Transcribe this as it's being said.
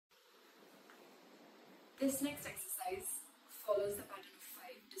This next exercise follows the pattern of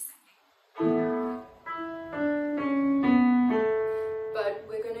 5 descending. But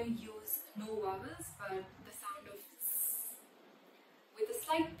we're going to use no vowels, but the sound of s with a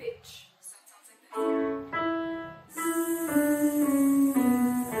slight pitch. So it sounds like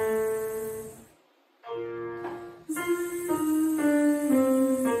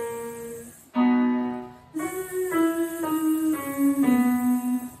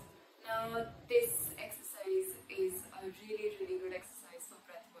really good exercise for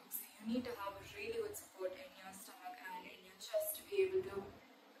breath work. So you need to have a really good support in your stomach and in your chest to be able to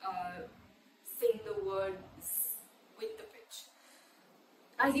sing the words with the pitch.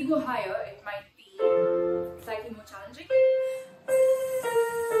 As you go higher, it might be slightly more challenging.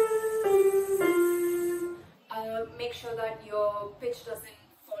 Make sure that your pitch doesn't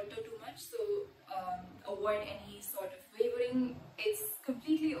falter too much, so avoid any sort of wavering. It's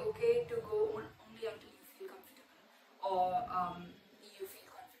completely okay to go only until you feel comfortable or you feel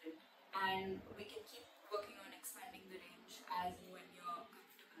confident, and we can